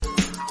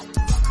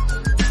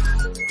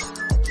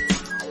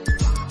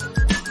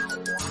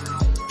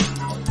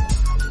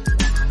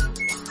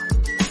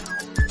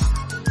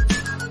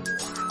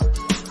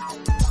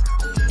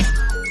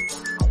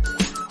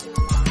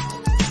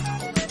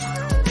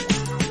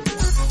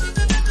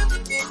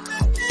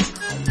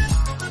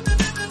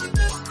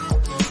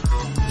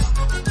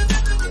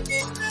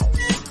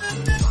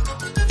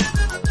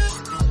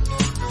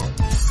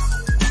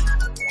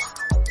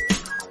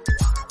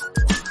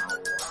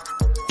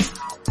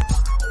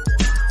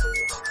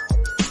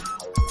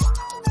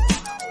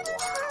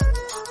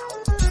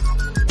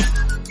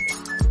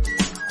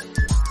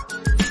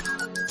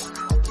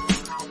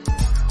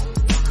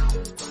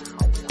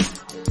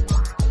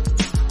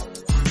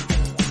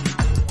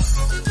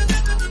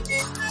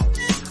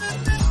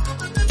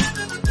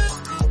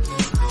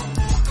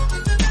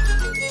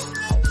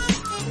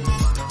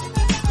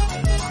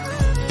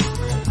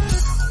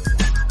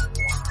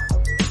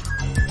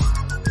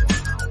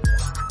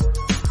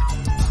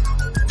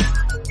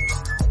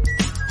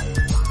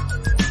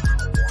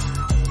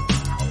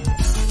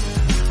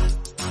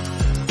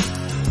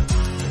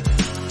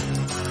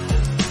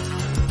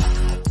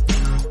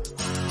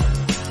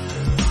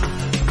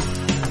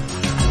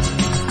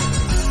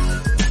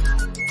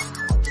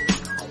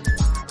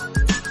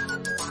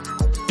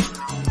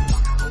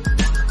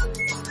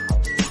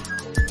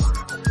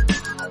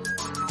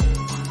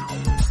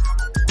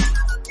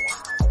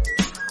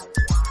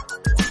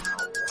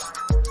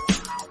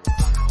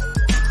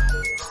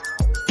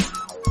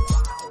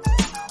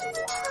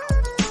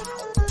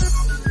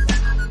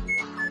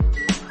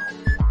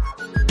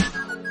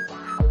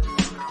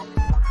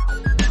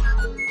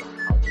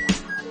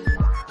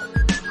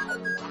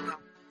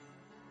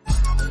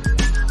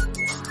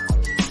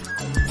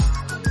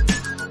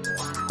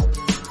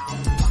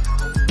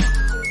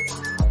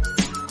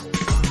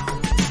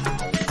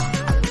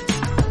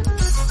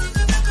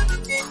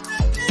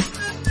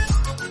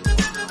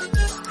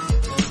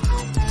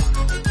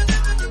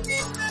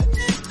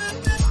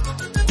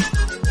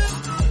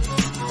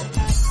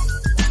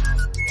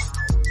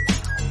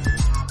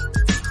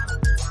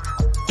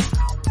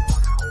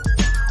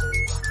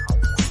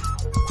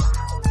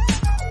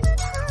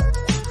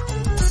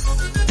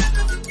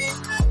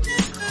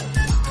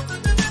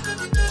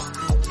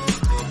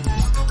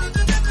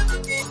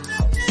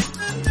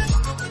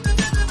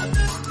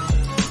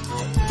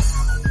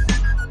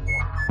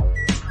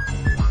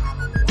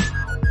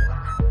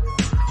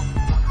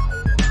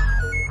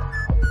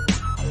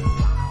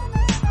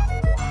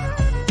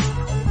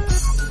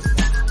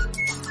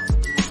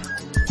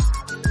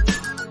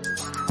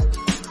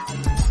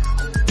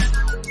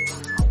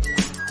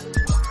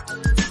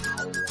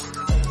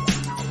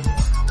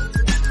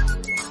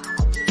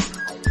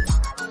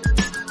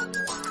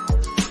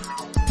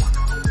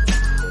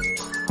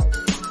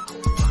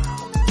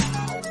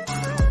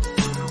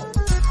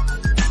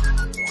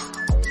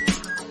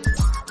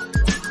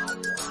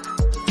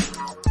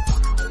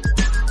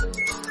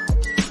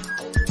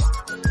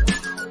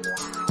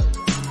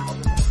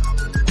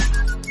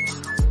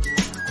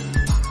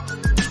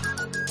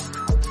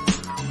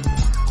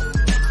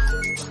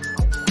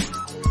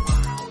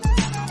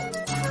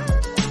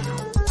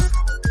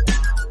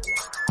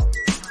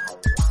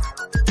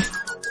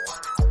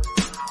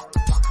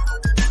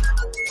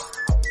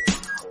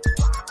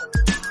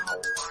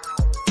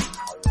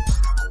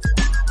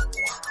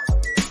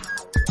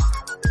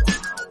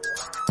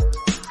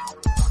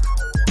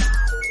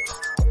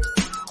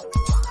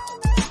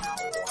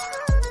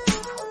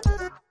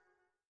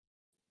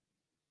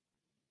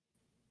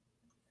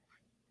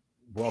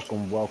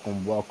Welcome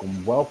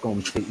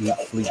to Eat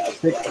Sleep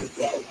Sixes.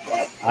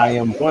 I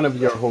am one of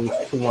your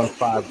hosts,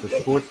 215,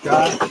 the sports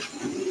guy.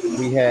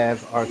 We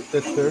have our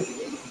sister,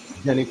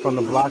 Jenny from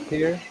the block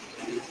here,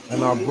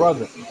 and our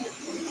brother,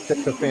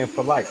 Sixer fan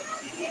for life.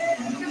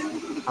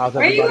 How's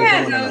Where you everybody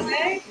at, doing tonight?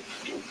 Jose?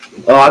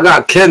 Oh, I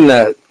got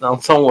kidnapped. I'm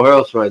somewhere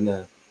else right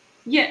now.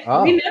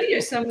 Yeah, we Oh, know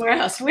you're somewhere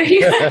else. Where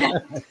you at?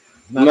 it's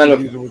I'm not at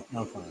the a, usual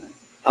confine.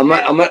 I'm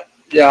at, At- I'm at,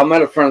 yeah, I'm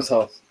at a friend's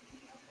house.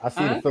 I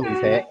see the Phillies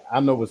okay. hat. I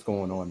know what's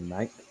going on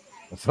tonight.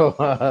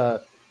 So,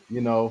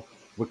 you know,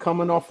 we're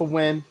coming off a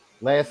win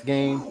last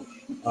game.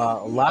 A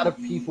lot of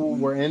people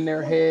were in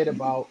their head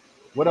about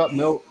what up,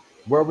 Milt?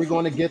 Where are we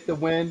going to get the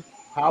win?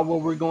 How are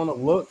we going to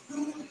look?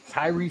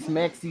 Tyrese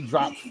Maxey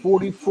drops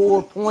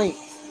 44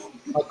 points,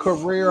 a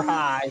career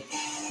high,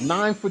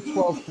 9 for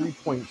 12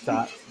 3-point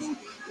shots.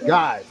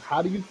 Guys,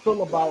 how do you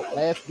feel about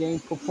last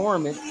game's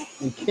performance?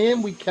 And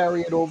can we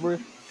carry it over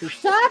to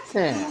Shot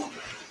Town?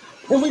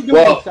 Can we do it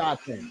in Well, Shot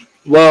Town?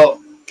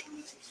 well,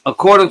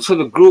 according to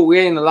the group, we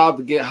ain't allowed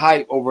to get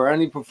hype over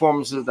any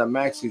performances that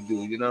Maxie do.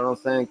 You know what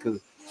I'm saying?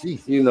 Because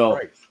you Jesus know,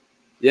 Christ.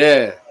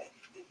 yeah,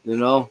 you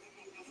know,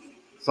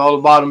 it's all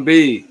about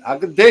Embiid. I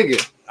could dig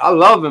it. I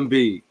love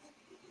Embiid.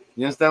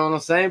 You understand what I'm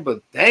saying?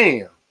 But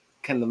damn,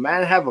 can the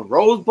man have a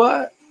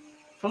rosebud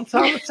from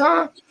time to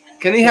time?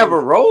 Can he have So a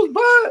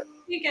rosebud?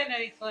 You got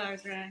any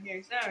flowers around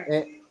here? Sorry.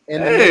 in,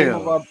 in the name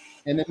of Damn. our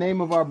in the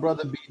name of our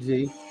brother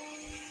BG,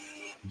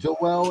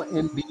 Joel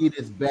Embiid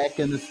is back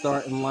in the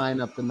starting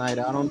lineup tonight.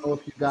 I don't know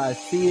if you guys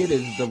see it.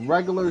 Is the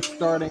regular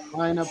starting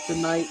lineup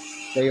tonight.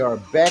 They are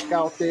back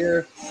out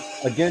there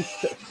against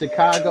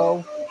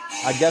Chicago.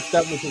 I guess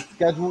that was a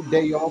scheduled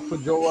day off for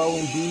Joel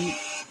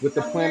Embiid with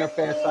the plantar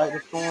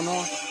fasciitis going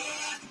on.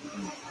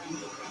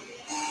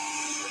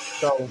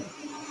 So,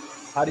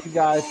 how do you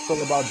guys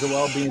feel about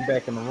Joel being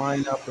back in the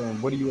lineup,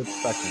 and what are you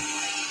expecting?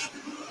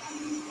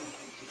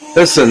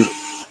 Listen,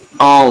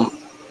 um,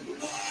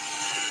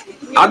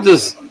 You I have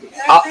just,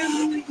 I, background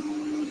noise?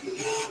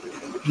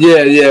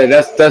 yeah,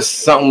 that's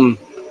something.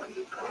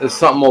 There's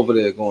something over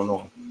there going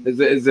on.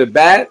 Is it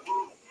bad?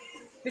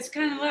 It's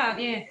kind of loud.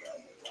 Yeah.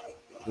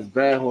 It's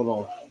bad. Hold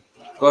on.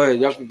 Go ahead.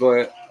 Y'all can go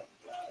ahead.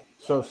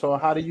 So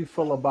how do you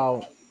feel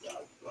about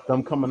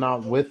them coming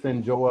out with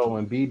and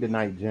Joel Embiid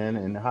tonight, Jen?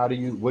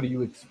 And what do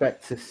you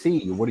expect to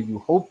see? What do you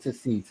hope to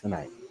see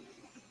tonight?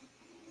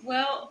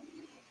 Well,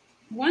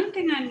 one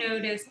thing I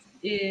noticed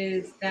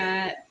is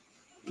that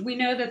we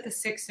know that the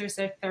Sixers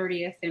are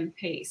 30th in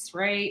pace,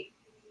 right?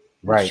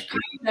 And Right.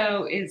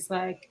 Chicago is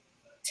like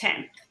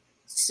 10th.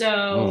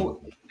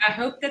 So Mm. I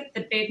hope that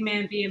the big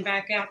man being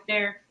back out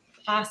there,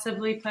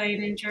 possibly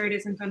playing injured,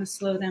 isn't going to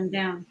slow them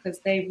down because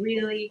they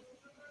really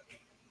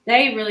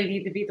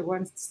need to be the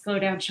ones to slow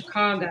down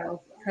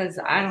Chicago because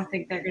I don't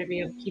think they're going to be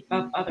able to keep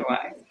up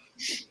otherwise.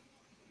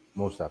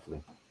 Most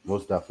definitely.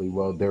 Most definitely.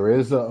 Well, there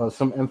is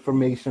some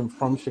information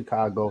from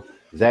Chicago.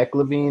 Zach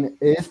Levine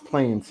is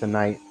playing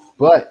tonight,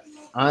 but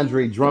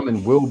Andre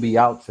Drummond will be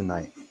out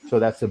tonight. So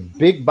that's a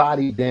big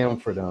body down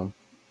for them.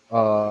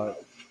 Uh,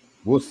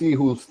 we'll see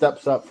who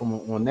steps up from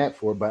on that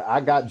for. But I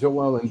got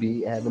Joel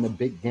Embiid having a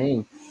big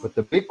game. But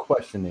the big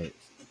question,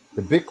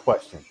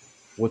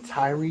 will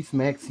Tyrese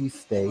Maxey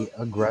stay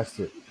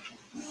aggressive?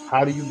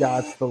 How do you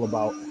guys feel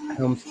about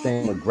him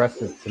staying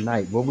aggressive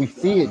tonight? Will we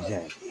see it,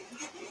 Jen?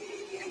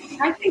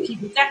 I think he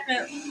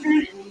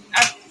definitely.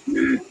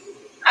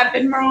 I've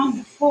been wrong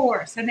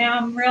before, so now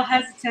I'm real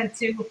hesitant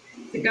to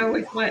go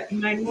with what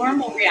my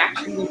normal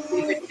reaction would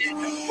be, which is,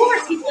 of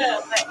course he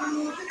will. But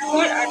you know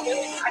what?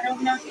 I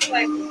don't know till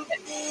I see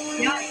it. To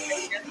be honest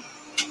with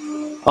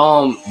you.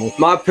 Most,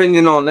 My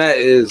opinion on that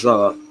is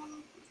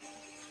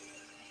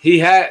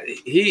he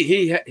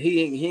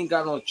ain't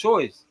got no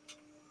choice.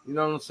 You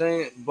know what I'm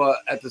saying? But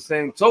at the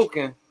same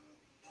token,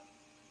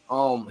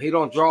 he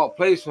don't draw a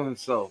place for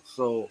himself.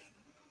 So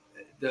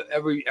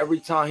every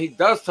time he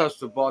does touch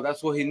the ball,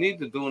 that's what he needs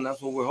to do, and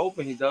that's what we're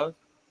hoping he does.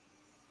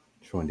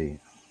 true indeed.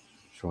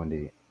 True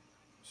indeed.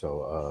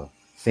 So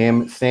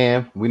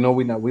Sam, we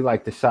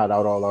like to shout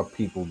out all our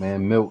people,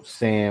 man. Milt,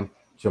 Sam,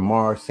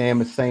 Jamar.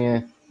 Sam is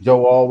saying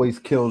Joe always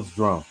kills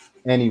drum.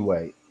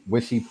 Anyway,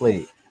 wish he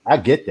played. I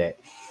get that.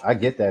 I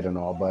get that and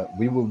all, but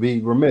we would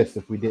be remiss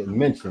if we didn't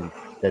mention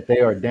that they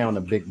are down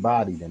a big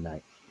body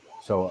tonight.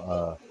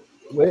 So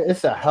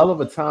it's a hell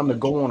of a time to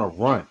go on a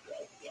run.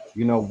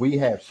 You know, we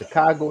have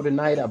Chicago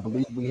tonight. I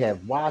believe we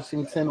have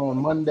Washington on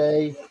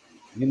Monday.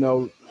 You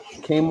know,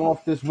 came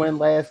off this win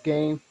last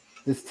game.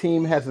 This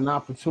team has an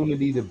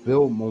opportunity to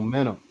build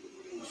momentum.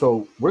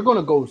 So we're going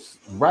to go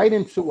right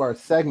into our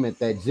segment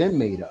that Jen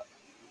made up.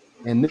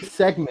 And this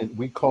segment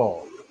we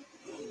call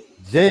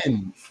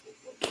Jen's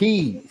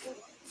Keys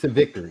to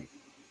Victory.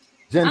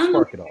 I Jen, don't know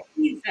spark it where off.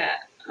 he's at.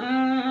 I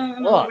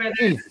don't know Oh, where they're at.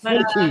 Jesus. But Where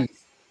the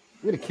keys?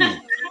 Where the keys?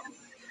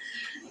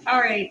 all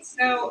right.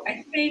 So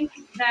I think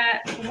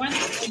that for one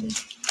thing,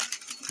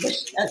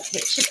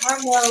 the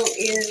Chicago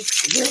is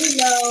really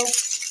low.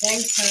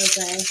 Thanks,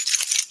 Jose.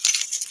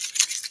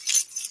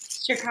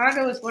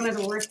 Chicago is one of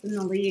the worst in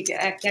the league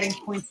at getting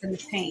points in the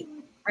paint,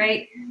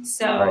 right? Right.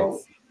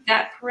 So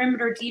that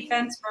perimeter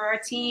defense for our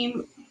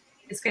team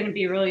is going to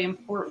be really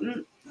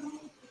important.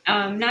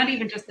 Not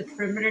even just the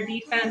perimeter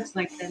defense,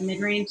 like the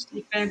mid-range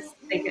defense.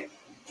 They get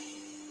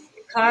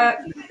caught.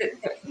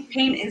 The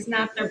paint is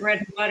not their bread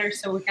and butter,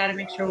 so we got to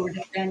make sure we're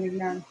defending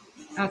them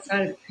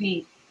outside of the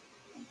paint.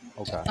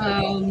 Okay.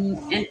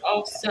 And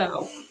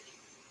also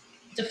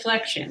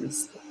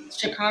deflections.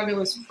 Chicago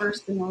was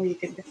first in the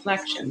league in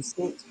deflections,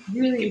 so it's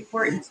really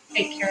important to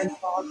take care of the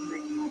ball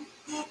tonight.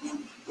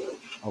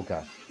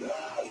 Okay.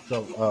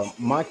 So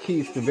my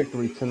keys to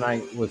victory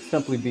tonight would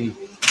simply be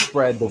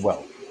spread the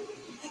wealth.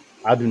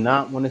 I do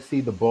not want to see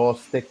the ball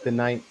stick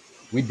tonight.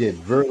 We did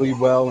really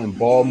well in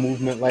ball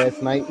movement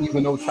last night,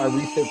 even though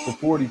Tyrese hit for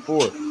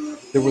 44.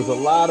 There was a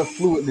lot of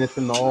fluidness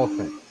in the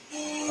offense.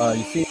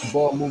 You see the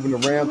ball moving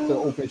around to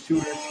open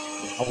shooters.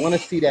 I want to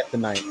see that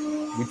tonight.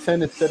 We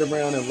tend to sit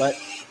around and let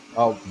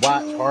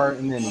watch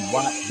Harden and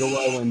watch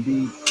Joel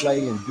Embiid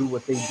play and do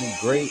what they do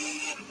great.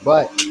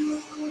 But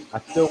I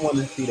still want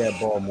to see that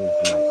ball move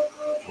tonight.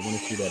 I want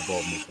to see that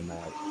ball move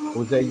tonight.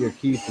 Was that your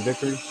keys to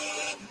victory?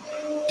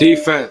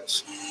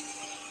 Defense.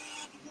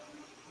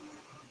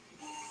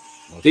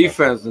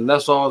 Defense, and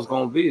that's all it's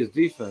gonna be is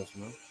defense,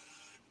 man.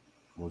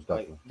 Most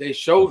Like, definitely. they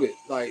showed it.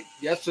 Like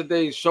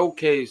yesterday's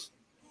showcase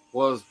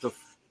was the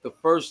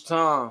first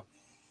time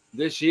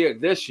this year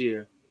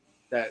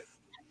that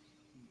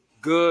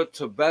good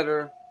to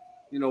better.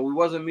 You know, we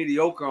wasn't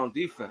mediocre on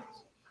defense.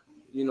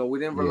 You know, we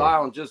didn't rely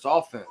on just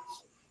offense.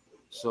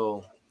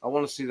 So I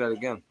want to see that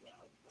again.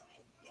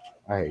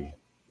 I hear you.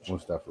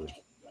 Most definitely.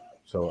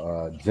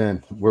 So,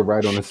 Jen, we're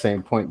right on the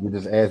same point. You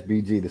just asked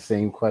BG the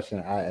same question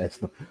I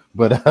asked him,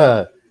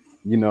 but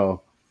you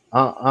know,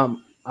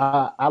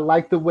 I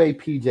like the way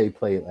PJ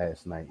played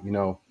last night. You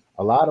know,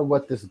 a lot of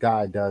what this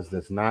guy does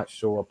not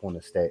show up on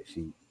the stat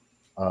sheet.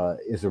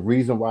 Is a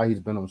reason why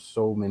he's been on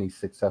so many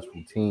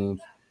successful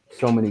teams,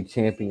 so many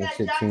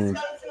championship teams,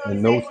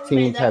 and those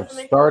teams have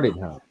started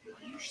him.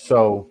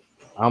 So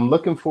I'm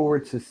looking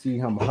forward to see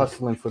him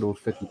hustling for those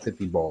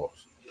 50-50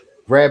 balls,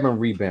 grabbing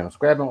rebounds,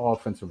 grabbing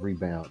offensive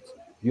rebounds,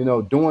 you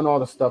know, doing all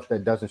the stuff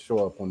that doesn't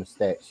show up on the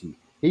stat sheet.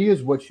 He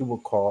is what you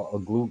would call a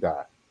glue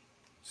guy.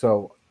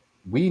 So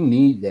we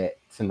need that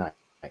tonight.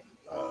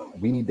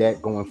 We need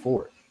that going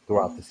forward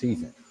throughout the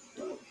season.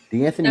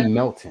 D'Anthony That's,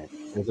 Melton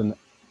is an.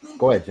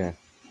 Go ahead, Jen.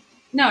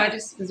 no, I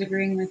just was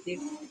agreeing with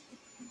you.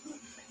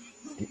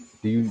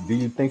 Do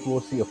you think we'll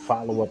see a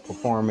follow up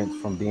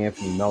performance from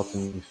D'Anthony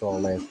Melton we saw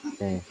last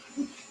game?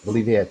 I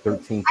believe he had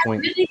 13 I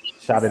points, really need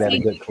shot to it at a see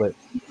good clip.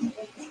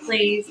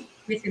 plays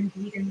with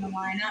Embiid in the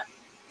lineup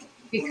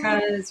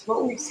because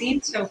what we've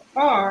seen so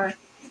far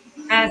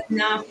has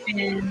not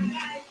been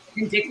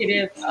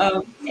indicative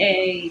of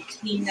a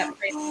team that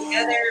plays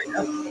together,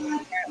 of a team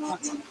that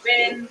wants to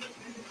win,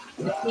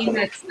 a team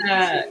that's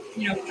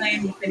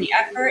playing with any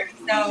effort.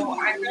 So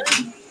I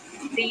really need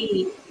to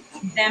see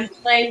them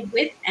play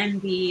with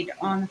Embiid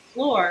on the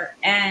floor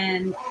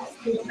and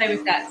still play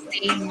with that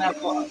same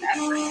level of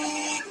effort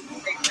that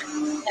they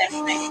played with last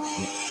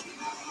night.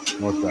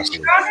 Most definitely.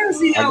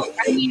 Chicago's, I,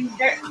 I mean,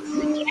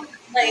 we can't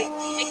play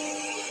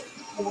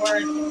for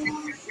the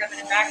Sixers having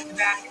a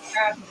back-to-back and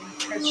traveling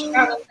because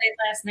Chicago played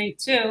last night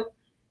too,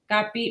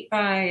 got beat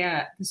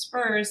by the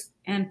Spurs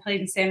and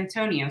played in San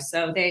Antonio.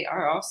 So they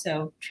are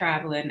also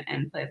traveling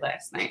and played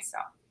last night. So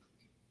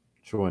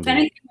true if indeed.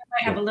 anything, we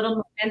might have Yeah. a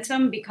little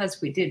momentum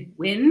because we did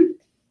win.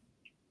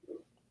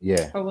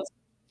 Yeah. But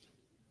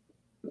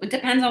it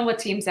depends on what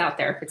team's out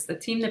there. If it's the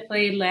team that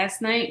played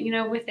last night,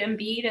 with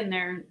Embiid and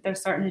they're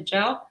starting to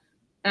gel,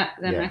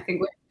 then Yeah. I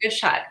think we're a good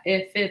shot.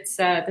 If it's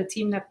the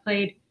team that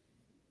played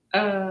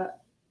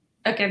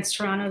against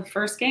Toronto the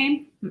first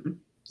game,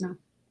 no.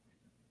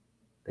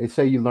 They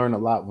say you learn a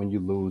lot when you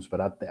lose, but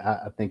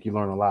I think you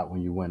learn a lot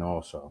when you win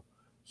also.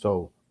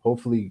 So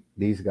hopefully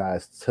these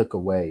guys took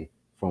away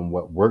from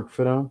what worked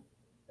for them,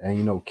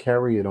 and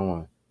carry it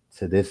on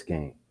to this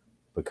game,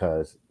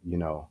 because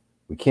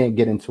we can't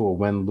get into a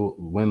win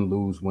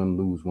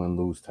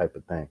lose type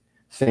of thing.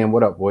 Sam,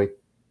 what up, boy?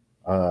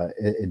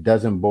 It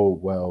doesn't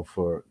bode well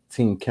for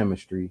team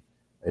chemistry.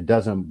 It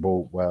doesn't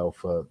bode well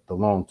for the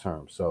long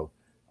term. So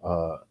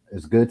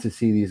it's good to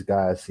see these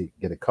guys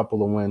get a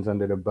couple of wins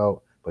under the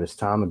belt, but it's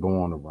time to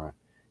go on a run.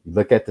 You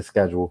look at the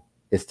schedule,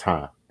 it's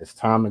time. It's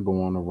time to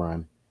go on a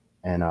run.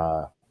 And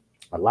a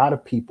lot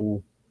of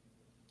people,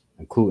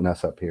 including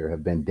us up here,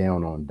 have been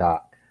down on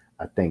Doc.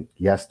 I think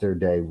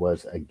yesterday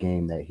was a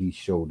game that he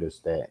showed us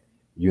that,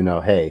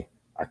 hey,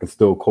 I can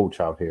still coach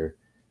out here.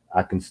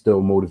 I can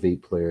still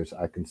motivate players.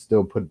 I can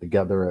still put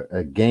together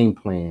a game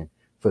plan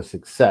for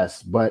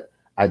success, but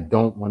I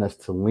don't want us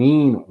to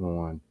lean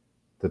on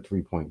the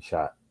 3-point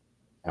shot.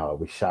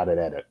 We shot it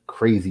at a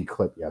crazy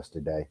clip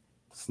yesterday.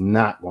 It's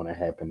not going to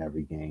happen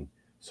every game.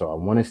 So I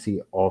want to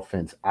see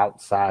offense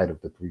outside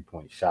of the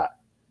 3-point shot.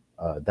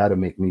 That'll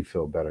make me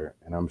feel better,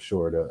 and I'm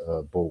sure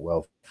to bode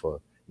well for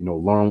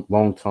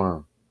long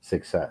term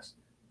success.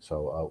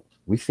 So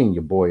we seen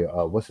your boy.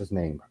 What's his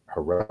name?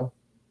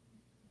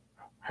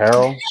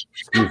 Harold.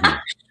 Excuse me.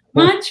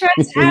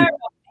 Montrezl Harrell,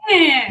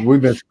 man.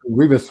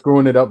 We've been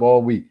screwing it up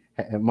all week.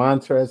 And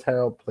Montrezl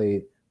Harrell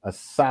played a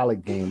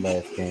solid game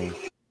last game.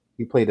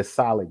 He played a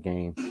solid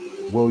game.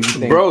 Will you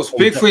think? Bro,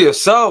 speak for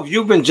yourself.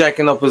 You've been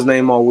jacking up his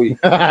name all week.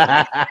 do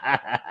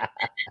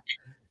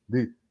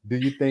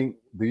you think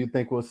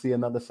we'll see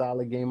another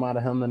solid game out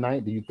of him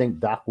tonight? Do you think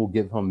Doc will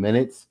give him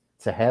minutes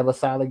to have a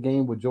solid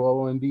game with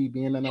Joel Embiid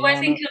being in the Do I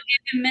think lineup? he'll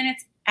give him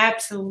minutes?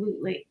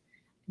 Absolutely.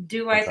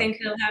 Do I Okay. think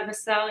he'll have a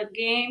solid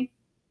game?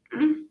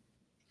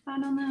 I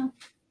don't know.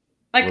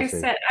 Like We'll I see.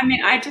 said, I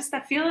mean, I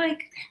feel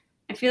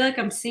like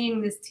I'm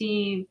seeing this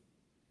team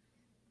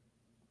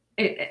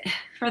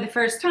for the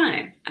first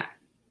time.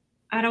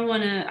 I don't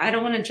want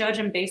to judge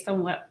them based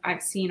on what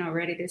I've seen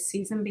already this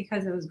season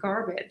because it was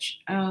garbage.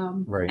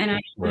 Right, And I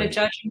don't want to right.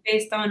 judge them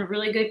based on a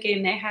really good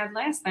game they had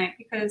last night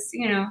because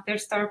their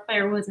star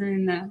player wasn't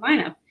in the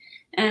lineup.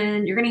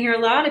 And you're going to hear a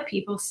lot of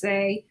people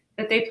say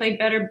that they played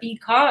better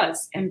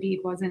because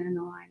Embiid wasn't in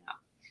the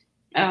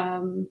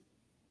lineup.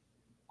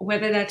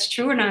 Whether that's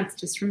true or not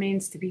just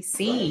remains to be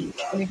seen.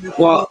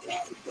 Well,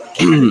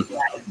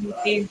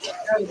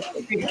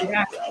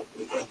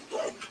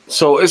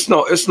 so it's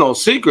no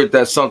secret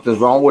that something's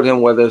wrong with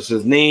him, whether it's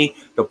his knee,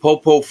 the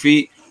popo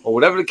feet, or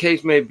whatever the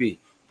case may be.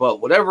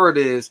 But whatever it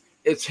is,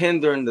 it's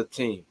hindering the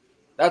team.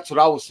 That's what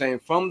I was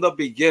saying from the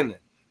beginning.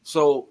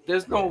 So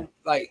there's no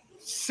like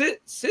sit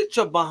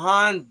your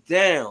behind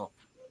down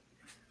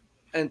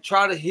and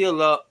try to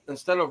heal up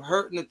instead of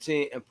hurting the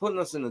team and putting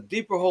us in a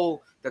deeper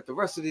hole that the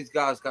rest of these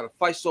guys got to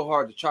fight so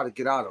hard to try to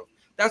get out of.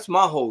 That's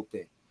my whole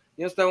thing.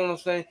 You understand what I'm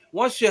saying?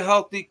 Once you're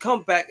healthy,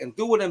 come back and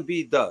do what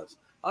Embiid does.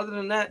 Other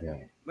than that,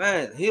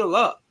 man, heal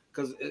up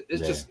because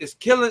it's just it's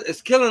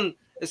killing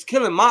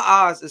my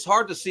eyes. It's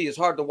hard to see. It's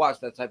hard to watch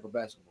that type of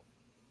basketball.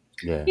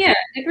 Yeah,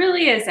 it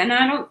really is. And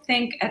I don't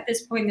think at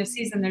this point in the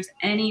season there's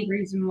any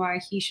reason why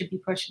he should be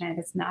pushing it.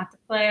 It's not the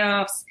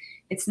playoffs.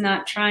 It's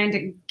not trying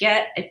to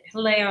get a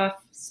playoff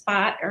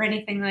spot or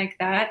anything like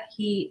that.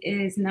 He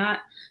is not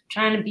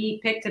trying to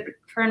be picked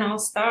for an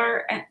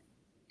all-star.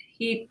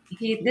 He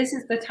this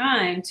is the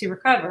time to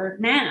recover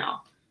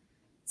now.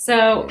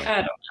 So I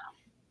don't know.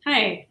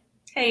 Hey,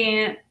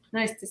 Aunt.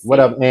 Nice to see What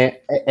you. up, Aunt?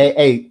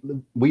 Hey,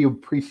 we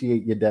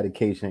appreciate your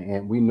dedication,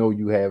 and we know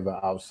you have an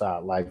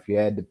outside life. You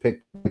had to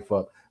pick life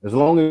up. As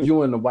long as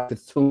you and the wife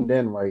is tuned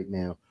in right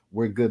now,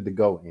 we're good to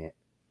go, Aunt.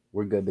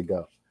 We're good to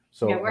go.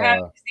 So Yeah, we're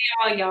happy to see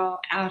all y'all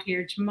out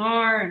here.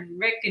 Jamar and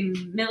Rick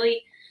and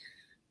Millie.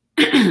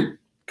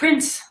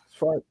 Prince.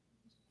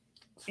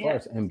 as far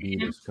as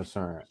Embiid is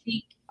concerned,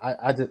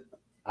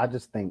 I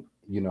just think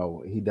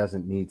he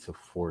doesn't need to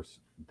force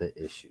the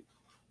issue.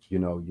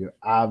 You're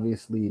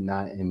obviously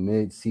not in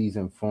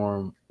mid-season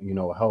form,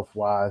 health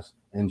wise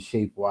and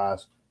shape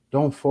wise.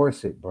 Don't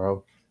force it,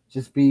 bro.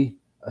 Just be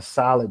a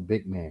solid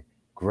big man.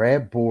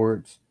 Grab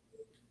boards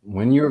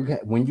when you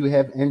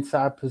have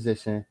inside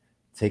position.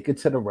 Take it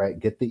to the right.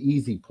 Get the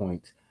easy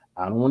points.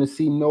 I don't want to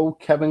see no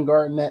Kevin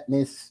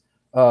Garnettness.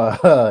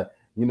 I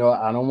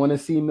don't want to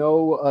see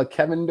no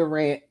Kevin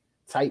Durant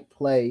type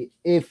play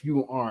if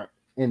you aren't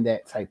in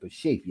that type of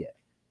shape yet.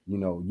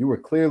 You were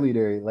clearly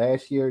there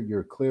last year.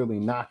 You're clearly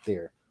not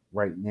there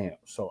right now.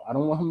 So I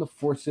don't want him to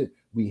force it.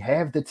 We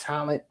have the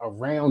talent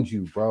around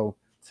you, bro,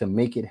 to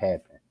make it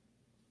happen.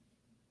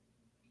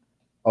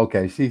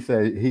 Okay,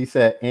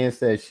 Ann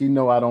said she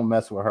know I don't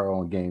mess with her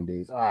on game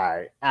days. All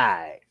right, all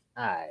right,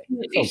 all right.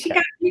 It's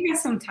okay. You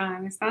got some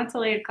time. It's not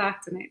till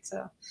 8:00 tonight,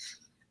 so.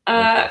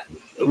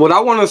 What I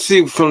want to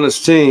see from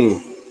this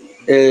team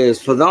is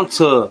for them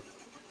to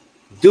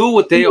do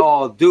what they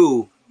all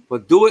do,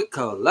 but do it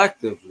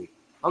collectively.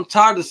 I'm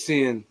tired of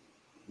seeing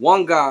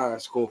one guy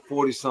score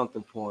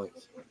 40-something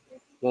points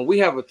when we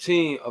have a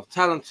team of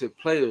talented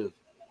players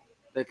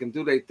that can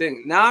do their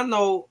thing. Now I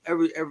know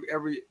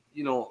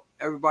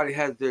everybody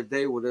has their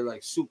day where they're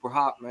like super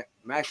hot.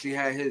 Maxie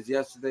had his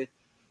yesterday,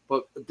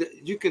 but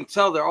you can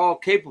tell they're all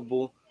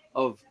capable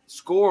of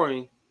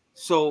scoring.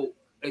 So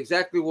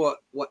exactly what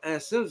Ann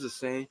Sims is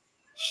saying: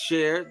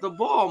 share the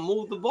ball,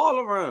 move the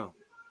ball around.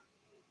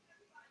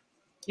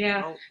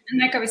 Yeah,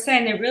 and like I was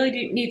saying, they really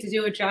do need to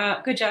do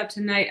good job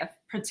tonight of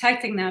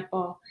protecting that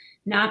ball,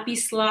 not be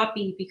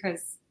sloppy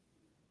because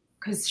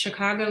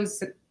Chicago's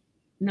the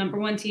number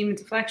one team in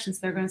deflections.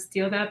 They're going to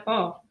steal that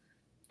ball,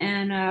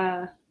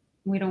 and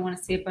we don't want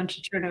to see a bunch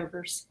of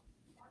turnovers.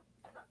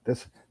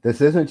 This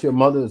isn't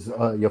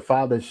your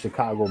father's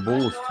Chicago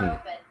Bulls team.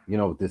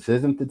 This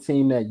isn't the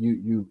team that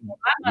you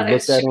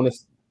looked at on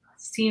this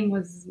team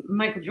was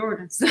Michael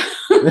Jordan. So.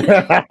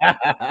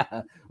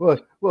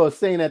 well,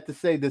 saying that to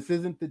say this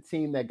isn't the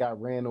team that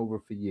got ran over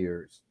for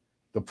years.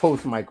 The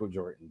post Michael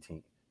Jordan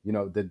team.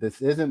 That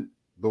this isn't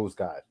those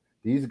guys.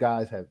 These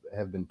guys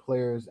have been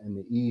players in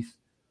the East.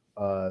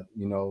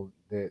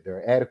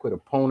 They're adequate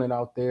opponent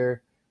out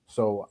there.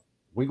 So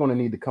we're going to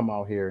need to come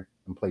out here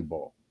and play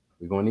ball.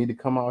 We're going to need to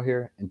come out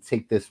here and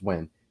take this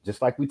win,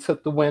 just like we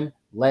took the win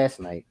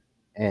last night.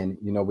 And,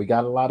 we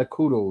got a lot of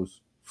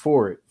kudos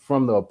for it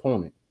from the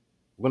opponent.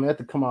 We're going to have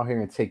to come out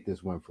here and take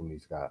this win from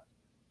these guys.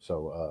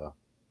 So,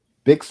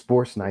 big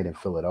sports night in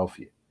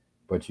Philadelphia.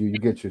 But you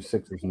get your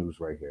Sixers news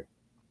right here.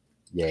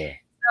 Yeah.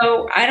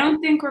 So I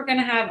don't think we're going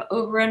to have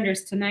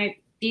over-unders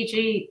tonight.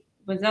 BG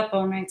was up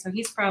all night, so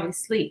he's probably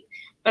asleep.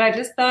 But I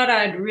just thought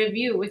I'd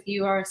review with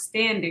you our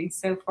standings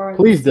so far.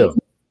 Please do.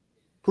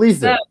 Please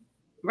do. So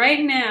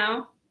right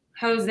now,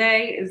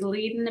 Jose is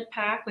leading the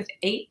pack with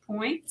 8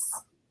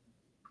 points.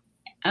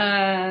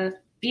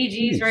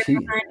 BG's right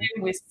behind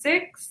him with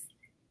 6.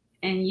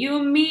 And you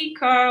and me,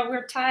 Carl,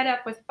 we're tied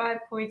up with 5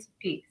 points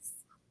apiece.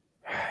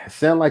 It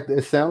sound like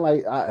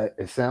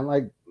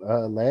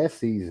last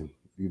season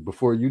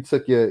before you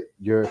took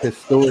your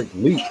historic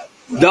leap.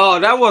 No,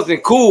 that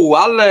wasn't cool.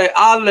 I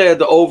led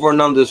the over and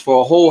unders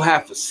for a whole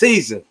half a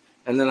season,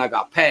 and then I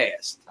got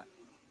passed.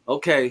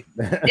 Okay.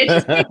 It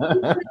just takes a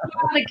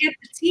while to get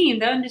the team,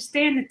 to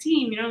understand the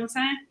team. You know what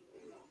I'm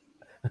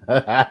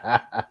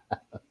saying?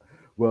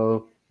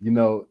 Well,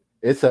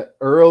 it's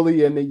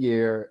early in the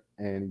year,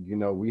 and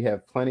we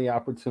have plenty of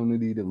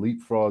opportunity to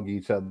leapfrog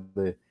each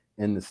other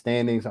in the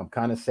standings. I'm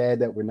kind of sad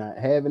that we're not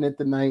having it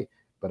tonight,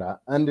 but I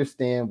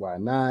understand why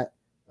not.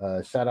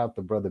 Shout out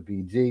to brother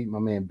BG. My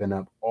man been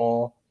up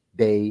all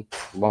day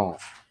long.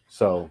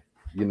 So,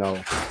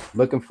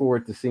 looking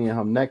forward to seeing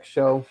him next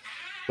show.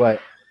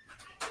 But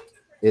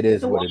it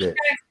is what it is.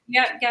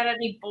 Got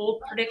any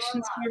bold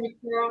predictions for me,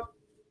 Carl?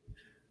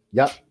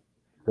 Yep.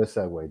 Good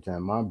segue,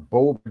 Jen. My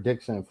bold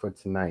prediction for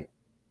tonight,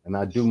 and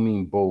I do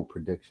mean bold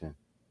prediction.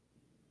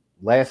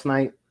 Last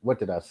night, what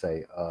did I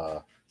say?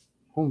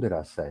 Whom did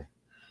I say?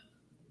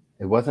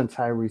 It wasn't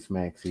Tyrese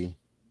Maxey.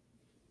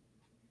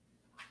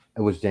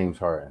 It was James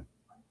Harden.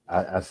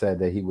 I said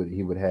that he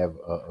would have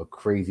a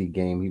crazy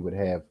game. He would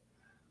have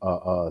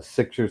a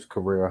Sixers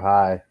career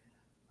high.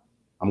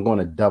 I'm going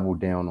to double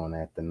down on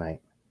that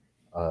tonight.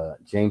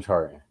 James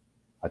Harden.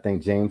 I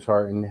think James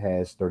Harden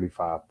has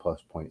 35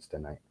 plus points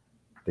tonight.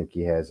 I think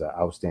he has an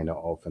outstanding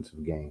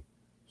offensive game.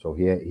 So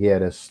he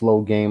had a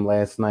slow game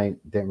last night.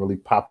 Didn't really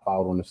pop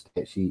out on the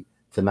stat sheet.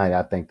 Tonight,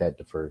 I think that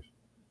differs.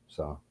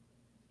 So,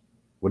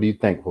 what do you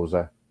think,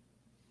 Jose?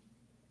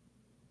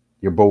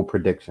 Your bold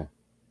prediction.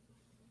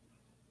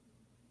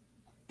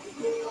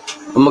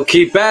 I'm gonna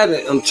keep at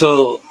it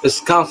until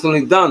it's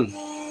constantly done.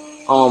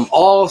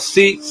 All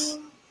seats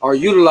are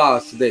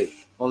utilized today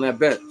on that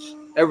bench.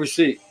 Every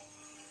seat.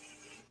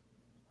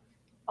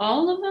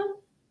 All of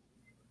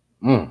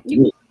them?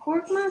 You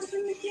Cork Monster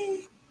in the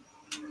game?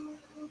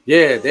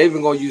 Yeah, they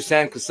even gonna use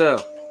Sam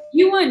Cassell.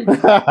 You want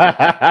in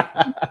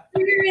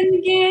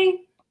the game?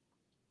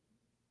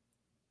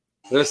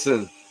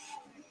 Listen,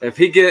 if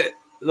he get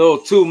little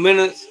 2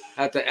 minutes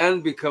at the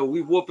end because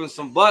we whooping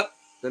some butt,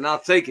 then I'll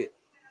take it.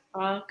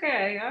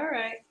 Okay, all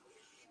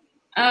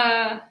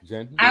right.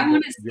 Jen, I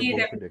want to see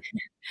them.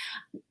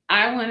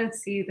 I want to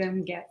see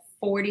them get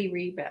 40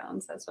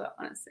 rebounds. That's what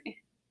I want to see.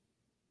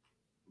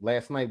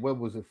 Last night, what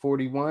was it?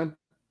 41?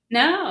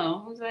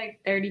 No, it was like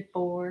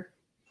 34.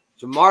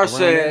 Jamar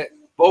said,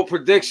 bold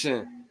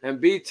prediction,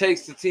 and B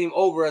takes the team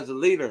over as a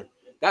leader.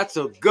 That's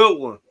a good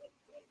one.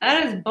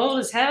 That is bold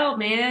as hell,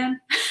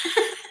 man.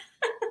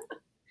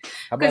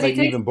 How about an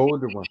even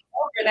bolder one?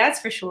 Over,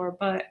 that's for sure,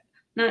 but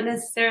not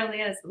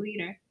necessarily as a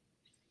leader.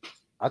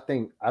 I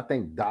think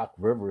Doc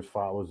Rivers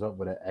follows up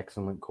with an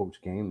excellent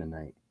coach game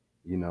tonight.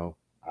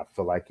 I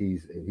feel like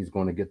he's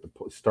going to get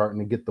starting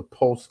to get the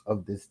pulse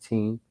of this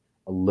team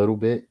a little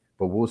bit,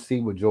 but we'll see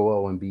with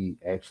Joel Embiid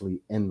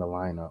actually in the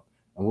lineup,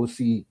 and we'll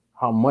see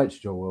how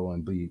much Joel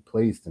Embiid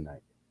plays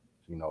tonight.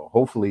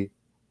 Hopefully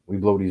we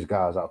blow these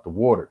guys out the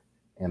water,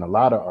 and a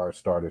lot of our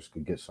starters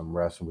could get some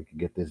rest, and we could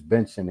get this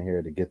bench in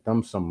here to get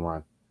them some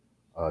run,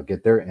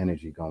 get their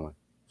energy going.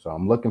 So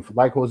I'm looking for,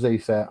 like Jose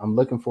said, I'm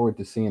looking forward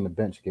to seeing the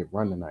bench get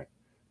run tonight.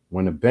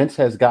 When the bench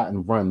has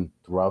gotten run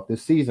throughout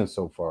this season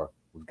so far,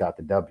 we've got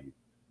the W.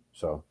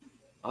 So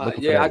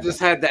I just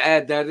had to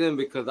add that in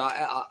because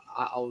I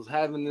was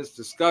having this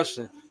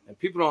discussion and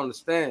people don't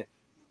understand.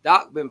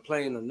 Doc been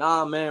playing a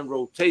 9-man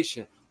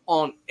rotation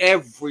on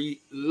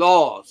every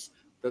loss.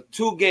 The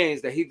 2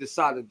 games that he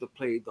decided to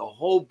play, the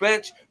whole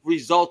bench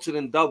resulted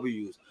in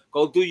W's.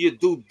 Go do your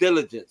due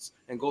diligence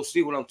and go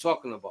see what I'm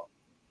talking about.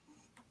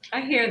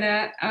 I hear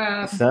that.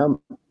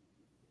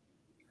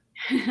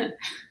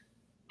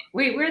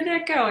 Wait, where'd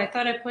that go? I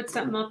thought I put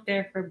something up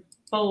there for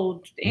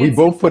bold. We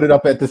both put it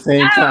up at the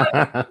same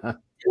time.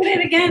 Do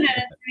it again, and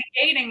it's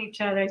negating each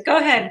other. Go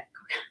ahead.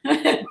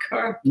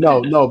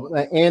 No.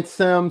 Ant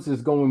Sims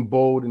is going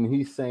bold, and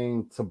he's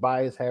saying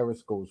Tobias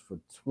Harris goes for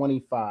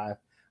 25.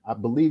 I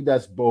believe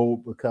that's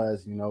bold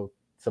because,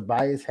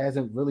 Tobias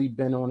hasn't really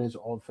been on his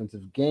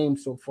offensive game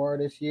so far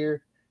this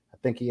year. I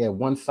think he had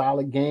one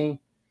solid game,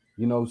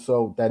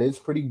 so that is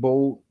pretty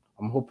bold.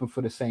 I'm hoping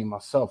for the same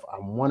myself. I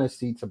want to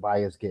see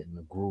Tobias get in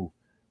the groove.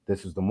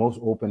 This is the most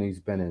open he's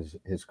been in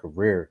his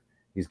career.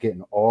 He's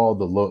getting all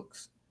the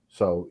looks.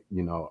 So,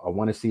 I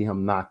want to see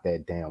him knock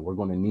that down. We're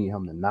going to need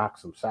him to knock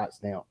some shots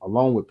down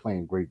along with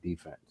playing great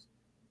defense.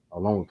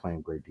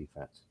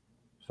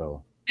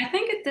 So I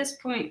think at this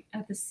point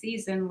of the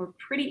season, we're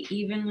pretty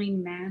evenly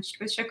matched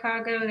with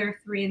Chicago. They're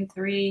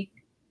 3-3.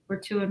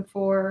 We're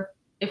 2-4.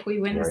 If we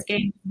win this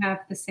game, we have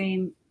the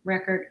same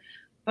record.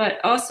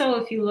 But also,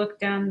 if you look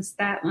down the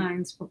stat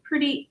lines, we're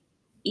pretty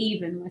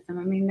even with him.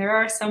 I mean, there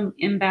are some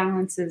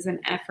imbalances in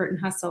effort and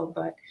hustle,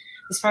 but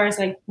as far as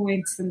like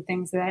points and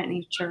things of that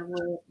nature,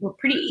 we're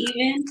pretty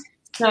even.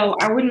 So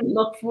I wouldn't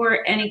look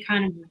for any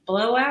kind of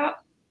blowout.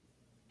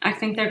 I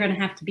think they're going to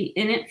have to be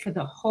in it for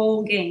the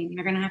whole game.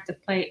 They're going to have to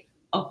play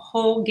a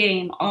whole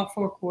game, all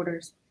 4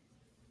 quarters.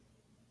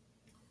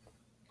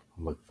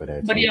 Look for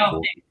that What do too. y'all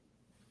think?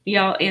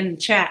 Y'all in the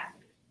chat?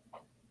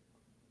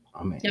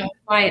 I mean, Y'all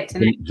quiet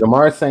tonight.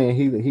 Jamar saying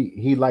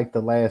he liked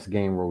the last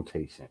game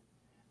rotation,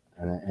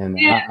 and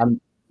Yeah.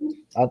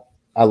 I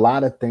a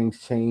lot of things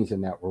changed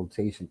in that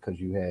rotation because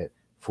you had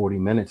 40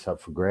 minutes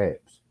up for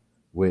grabs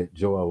with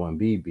Joel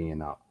Embiid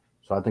being out.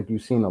 So I think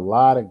you've seen a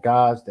lot of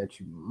guys that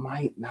you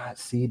might not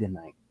see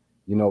tonight.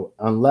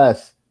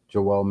 Unless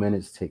Joel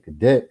minutes take a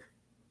dip,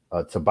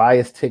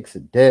 Tobias takes a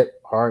dip,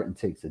 Harden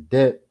takes a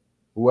dip,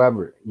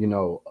 whoever, in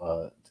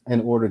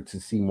order to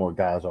see more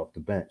guys off the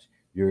bench.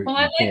 Well,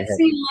 I You like can't have.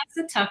 seeing lots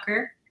of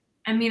Tucker.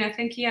 I mean, I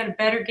think he had a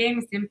better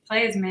game. He didn't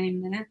play as many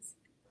minutes.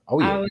 Oh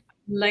I yeah, would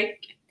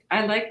like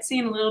I liked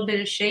seeing a little bit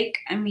of Shake.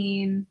 I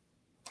mean,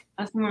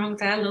 nothing wrong with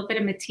that. A little bit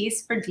of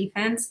Matisse for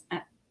defense.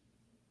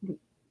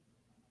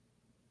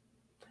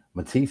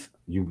 Matisse,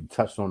 you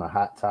touched on a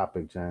hot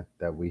topic, Jen,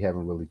 that we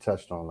haven't really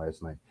touched on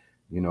last night.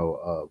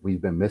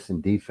 We've been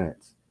missing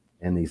defense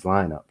in these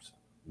lineups.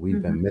 We've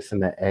Mhm. been missing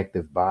that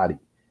active body.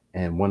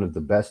 And one of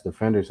the best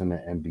defenders in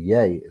the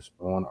NBA is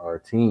on our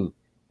team.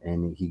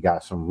 And he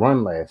got some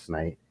run last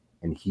night,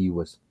 and he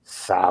was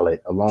solid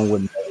along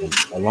with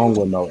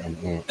No and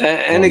Ant.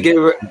 And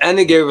On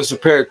he gave us a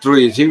pair of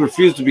threes. He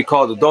refused to be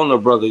called the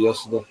donut brother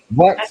yesterday.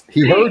 what That's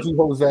he heard great. you,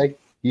 Jose.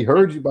 He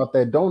heard you about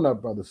that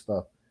donut brother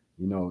stuff.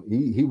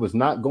 He was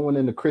not going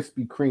in the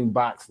Krispy Kreme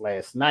box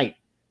last night.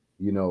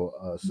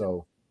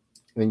 So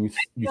and you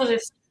I feel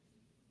this,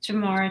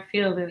 Jamar. I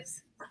feel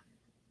this.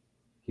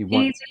 he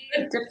won He's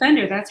a good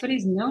defender. That's what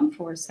he's known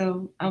for.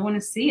 So I want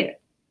to see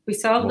it. We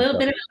saw a most little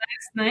bit of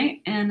definitely. it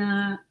last night,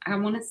 and I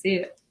want to see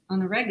it on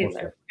the Most regular.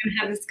 definitely. We're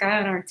gonna have this guy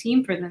on our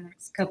team for the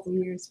next couple of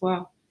years.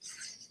 Well,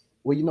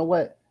 Well, you know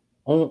what?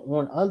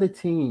 On other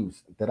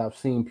teams that I've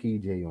seen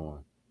PJ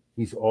on,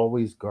 he's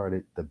always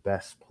guarded the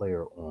best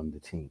player on the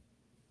team.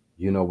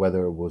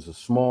 Whether it was a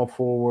small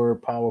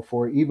forward, power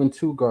forward, even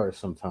two guards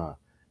sometimes.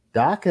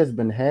 Doc has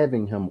been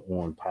having him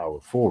on power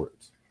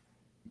forwards.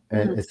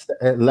 And mhm. it's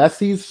unless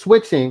he's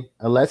switching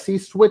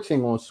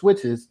on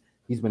switches,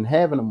 he's been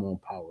having him on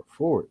power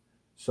forward.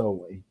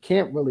 So he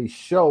can't really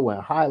show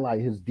and highlight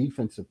his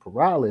defensive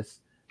paralysis,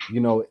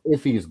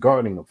 if he's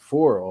guarding a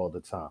four all the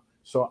time.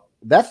 So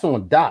that's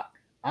on Doc.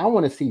 I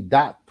want to see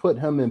Doc put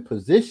him in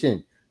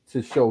position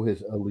to show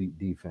his elite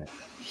defense.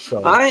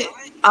 So I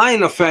I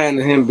ain't a fan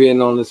of him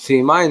being on this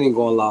team. I ain't even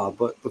gonna lie,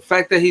 but the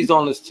fact that he's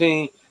on this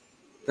team,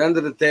 at the end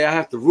of the day, I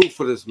have to root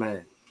for this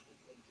man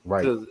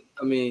right, because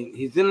I mean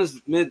he's in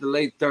his mid to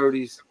late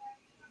 30s.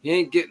 He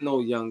ain't getting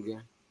no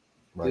younger.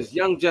 right, This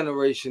young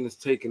generation is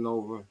taking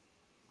over.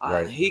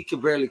 right. He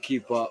could barely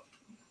keep up.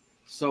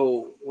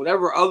 So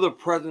whatever other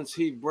presence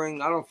he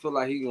bring, I don't feel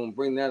like he gonna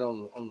bring that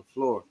on the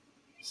floor.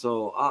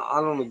 So I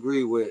don't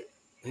agree with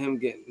him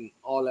getting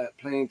all that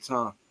playing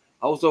time.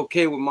 I was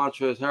okay with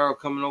Montrezl Harrell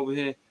coming over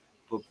here,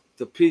 but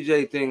the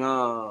PJ thing,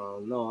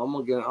 no,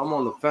 I'm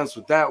on the fence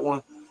with that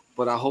one.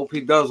 But I hope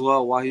he does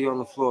well while he on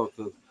the floor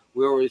because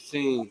we already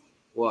seen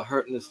what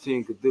hurting this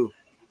team could do.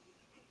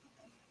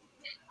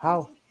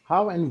 How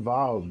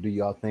involved do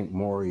y'all think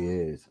Maury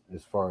is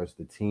as far as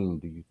the team?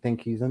 Do you think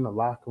he's in the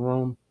locker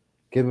room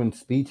giving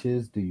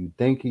speeches? Do you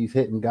think he's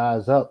hitting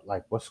guys up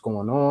like what's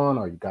going on?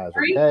 Are you guys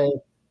Maury? okay?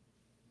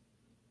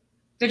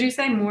 Did you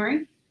say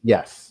Maury?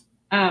 Yes.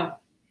 Oh,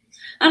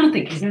 I don't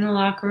think he's in the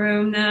locker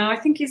room. No, I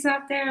think he's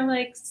out there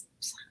like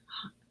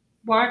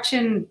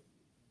watching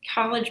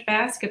college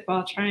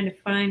basketball, trying to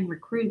find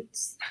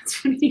recruits.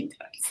 That's what he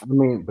does. I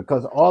mean,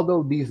 because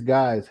although these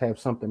guys have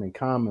something in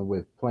common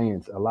with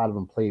playing, a lot of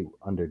them play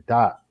under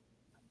Doc.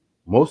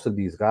 Most of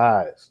these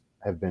guys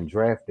have been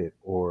drafted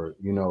or,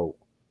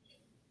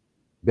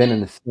 been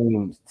in the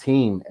same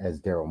team as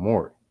Daryl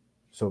Morey.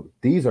 So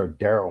these are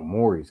Daryl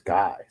Morey's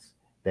guys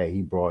that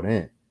he brought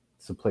in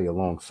to play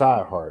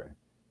alongside Harden.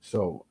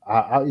 So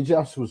I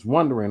just was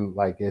wondering,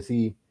 like, is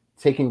he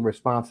taking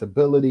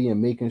responsibility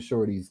and making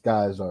sure these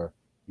guys are,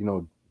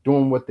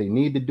 doing what they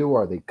need to do?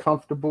 Are they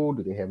comfortable?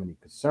 Do they have any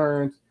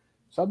concerns?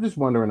 So I'm just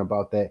wondering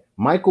about that.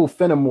 Michael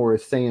Fenimore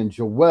is saying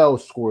Joel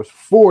scores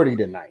 40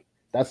 tonight.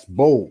 That's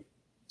bold.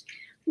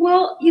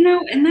 Well,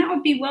 and that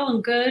would be well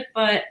and good,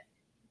 but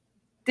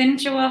didn't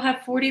Joel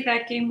have 40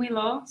 that game we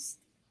lost?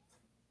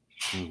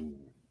 Hmm.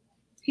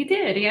 He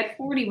did. He had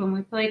 40 when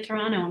we played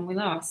Toronto and we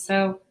lost.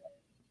 So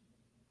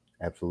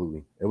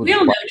Absolutely. It was we a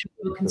all know clutch.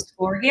 Joel can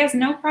score. He has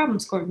no problem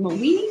scoring, but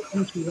we need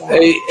him to well.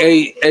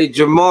 Hey,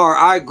 Jamar,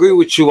 I agree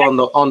with you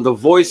on the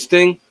voice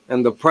thing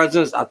and the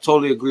presence. I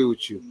totally agree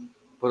with you.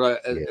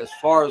 But Yeah, as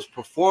far as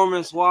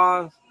performance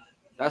wise,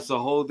 that's a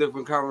whole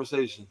different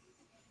conversation.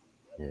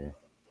 yeah,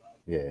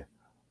 yeah.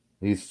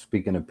 He's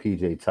speaking of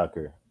PJ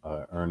Tucker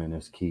earning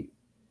his keep.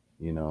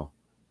 You know,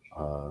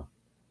 uh,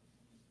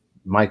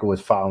 Michael is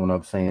following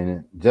up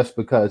saying just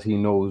because he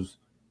knows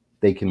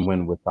they can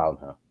win without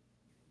him.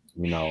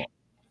 You know,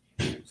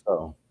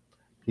 so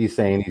he's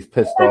saying he's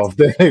pissed off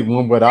that they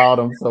won without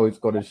him, so he's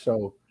going to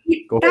show.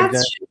 Go ahead, That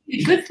Jen. should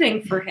be a good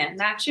thing for him.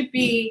 That should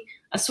be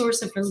a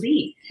source of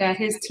relief that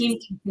his team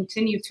can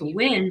continue to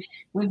win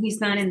when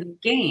he's not in the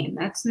game.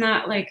 That's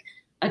not like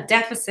a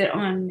deficit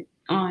on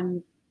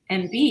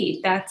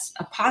Embiid. That's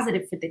a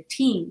positive for the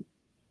team.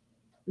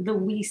 The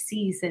we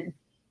season.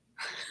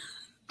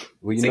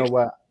 Well, you know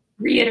what?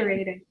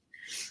 Reiterating.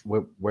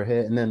 We're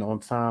heading in on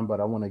time, but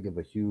I want to give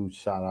a huge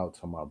shout out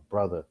to my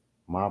brother,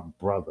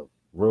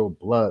 real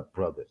blood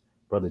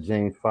brother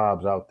James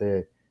Fobbs out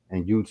there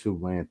in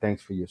YouTube land.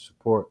 Thanks for your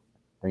support.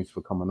 Thanks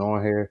for coming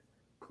on here.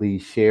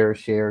 Please share.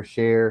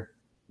 You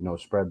know,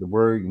 spread the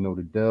word. You know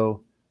the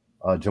deal.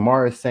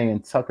 Jamar is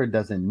saying Tucker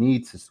doesn't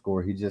need to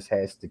score. He just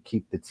has to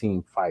keep the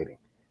team fighting.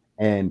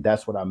 And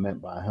that's what I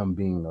meant by him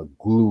being a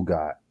glue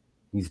guy.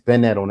 He's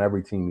been that on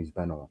every team he's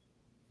been on.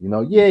 You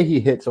know, yeah, he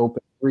hits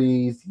open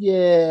threes.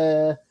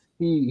 Yeah,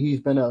 he's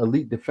been an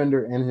elite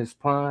defender in his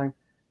prime,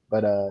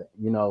 but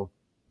you know,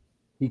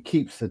 he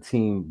keeps the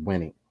team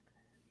winning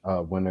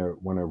when they're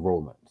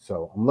rolling.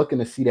 So I'm looking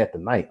to see that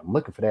tonight. I'm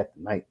looking for that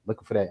tonight.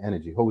 Looking for that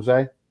energy.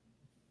 Jose,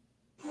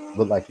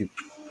 look like you.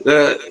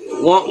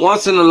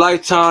 Once in a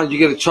lifetime, you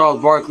get a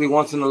Charles Barkley.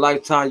 Once in a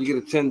lifetime, you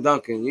get a Tim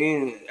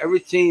Duncan. Every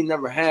team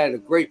never had a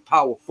great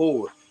power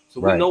forward, so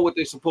we Right. know what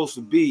they're supposed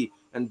to be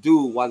and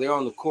do while they're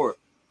on the court.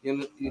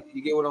 You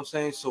get what I'm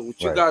saying? So what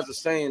you Right. guys are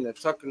saying that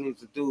Tucker needs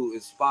to do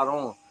is spot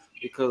on,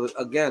 because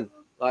again,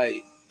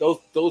 like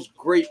those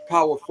great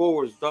power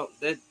forwards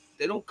they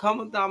don't come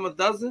a dime a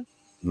dozen.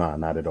 Nah,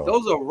 not at all.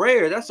 Those are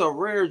rare. That's a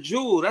rare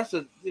jewel. That's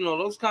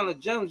those kind of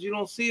gems you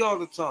don't see all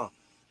the time.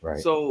 Right.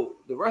 So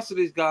the rest of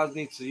these guys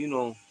need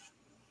to,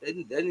 they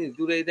need to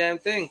do their damn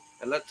thing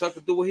and let Tucker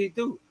do what he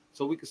do,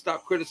 so we can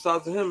stop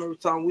criticizing him every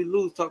time we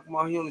lose, talking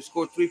about he only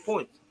scored 3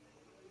 points.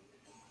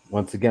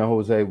 Once again,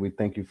 Jose, we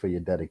thank you for your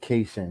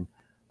dedication.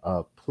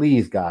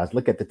 Please, guys,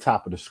 look at the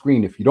top of the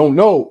screen. If you don't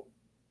know,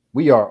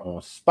 we are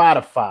on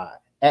Spotify,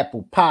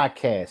 Apple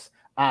Podcasts,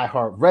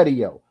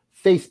 iHeartRadio,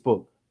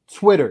 Facebook,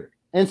 Twitter,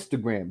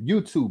 Instagram,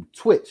 YouTube,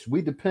 Twitch.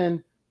 We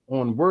depend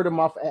on word of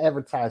mouth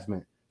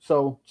advertisement.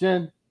 So,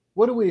 Jen,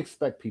 what do we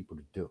expect people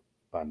to do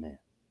by now?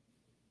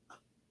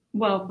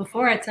 Well,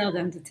 before I tell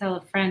them to tell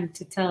a friend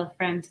to tell a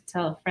friend to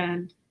tell a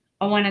friend,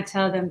 I want to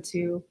tell them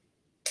to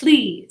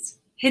please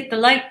hit the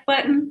like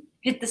button,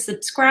 hit the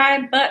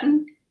subscribe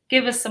button,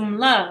 give us some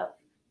love.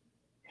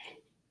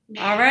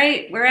 All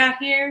right, we're out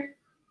here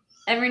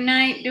every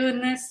night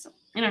doing this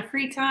in our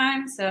free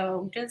time,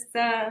 so just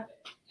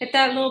hit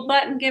that little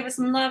button, give us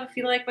some love if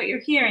you like what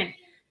you're hearing.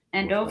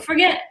 And don't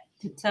forget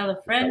to tell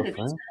a friend to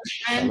tell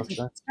a friend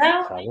to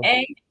tell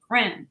a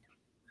friend.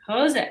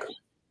 Jose.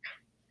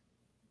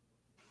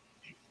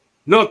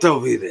 No te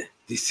olvides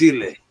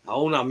decirle a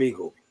un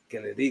amigo que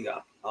le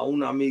diga a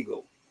un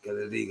amigo que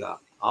le diga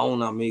a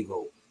un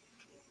amigo.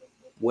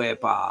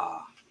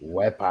 Wepa.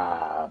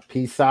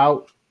 Peace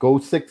out. Go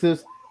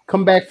Sixers.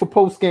 Come back for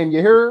post game. You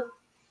hear?